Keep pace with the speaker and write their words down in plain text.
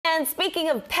And speaking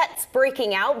of pets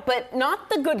breaking out, but not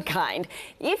the good kind,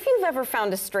 if you've ever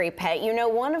found a stray pet, you know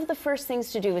one of the first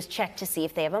things to do is check to see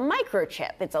if they have a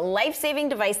microchip. It's a life-saving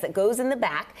device that goes in the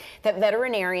back that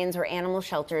veterinarians or animal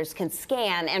shelters can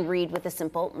scan and read with a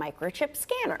simple microchip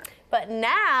scanner. But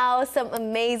now, some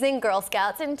amazing Girl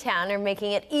Scouts in town are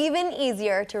making it even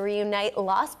easier to reunite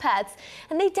lost pets,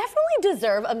 and they definitely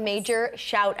deserve a major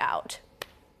shout out.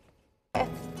 If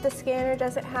the scanner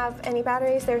doesn't have any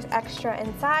batteries, there's extra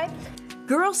inside.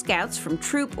 Girl Scouts from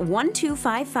Troop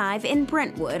 1255 in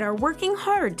Brentwood are working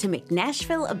hard to make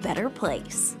Nashville a better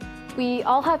place. We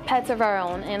all have pets of our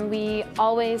own, and we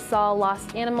always saw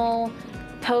lost animal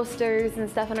posters and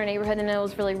stuff in our neighborhood, and it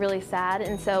was really, really sad.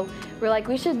 And so we're like,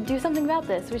 we should do something about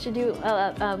this. We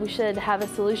should have a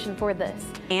solution for this.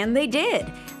 And they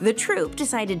did. The troop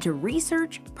decided to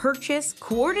research, purchase,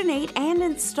 coordinate, and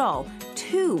install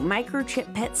 2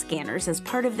 microchip pet scanners as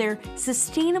part of their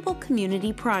sustainable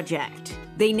community project.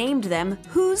 They named them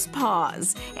Whose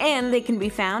Paws, and they can be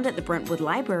found at the Brentwood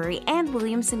Library and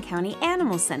Williamson County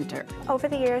Animal Center. Over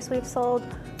the years, we've sold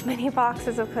many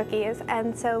boxes of cookies,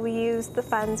 and so we used the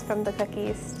funds from the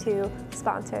cookies to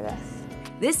sponsor this.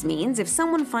 This means if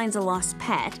someone finds a lost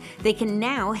pet, they can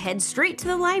now head straight to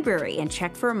the library and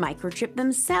check for a microchip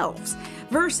themselves,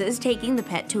 versus taking the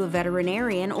pet to a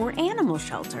veterinarian or animal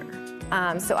shelter.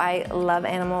 So I love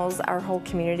animals. Our whole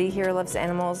community here loves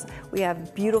animals. We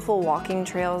have beautiful walking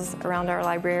trails around our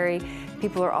library.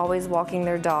 People are always walking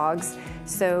their dogs.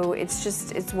 So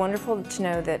it's wonderful to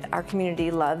know that our community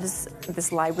loves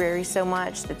this library so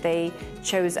much that they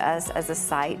chose us as a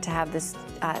site to have this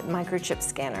microchip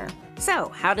scanner. So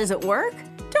how does it work?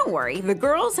 Don't worry, the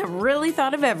girls have really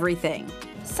thought of everything.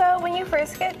 So when you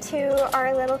first get to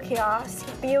our little kiosk,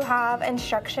 you have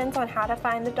instructions on how to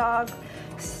find the dog's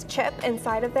chip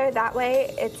inside of there. That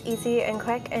way it's easy and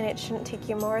quick, and it shouldn't take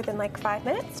you more than like 5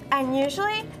 minutes. And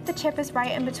usually the chip is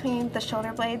right in between the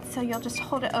shoulder blades, so you'll just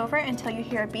hold it over until you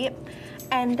hear a beep.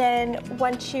 And then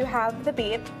once you have the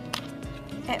beep,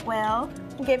 it will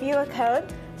give you a code,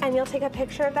 and you'll take a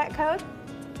picture of that code.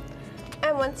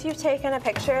 And once you've taken a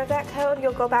picture of that code,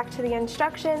 you'll go back to the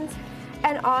instructions,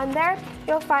 and on there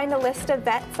you'll find a list of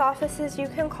vets offices you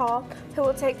can call who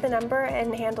will take the number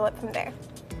and handle it from there.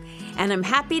 And I'm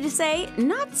happy to say,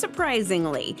 not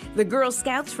surprisingly, the Girl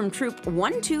Scouts from Troop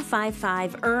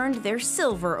 1255 earned their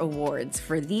silver awards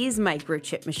for these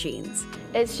microchip machines.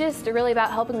 It's just really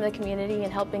about helping the community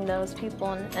and helping those people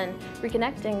and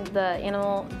reconnecting the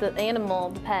animal, the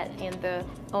pet, and the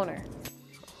owner.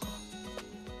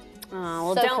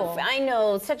 Oh, well, so cool. I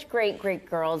know, such great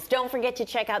girls. Don't forget to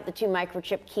check out the 2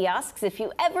 microchip kiosks if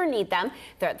you ever need them.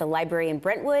 They're at the library in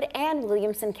Brentwood and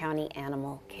Williamson County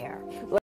Animal Care.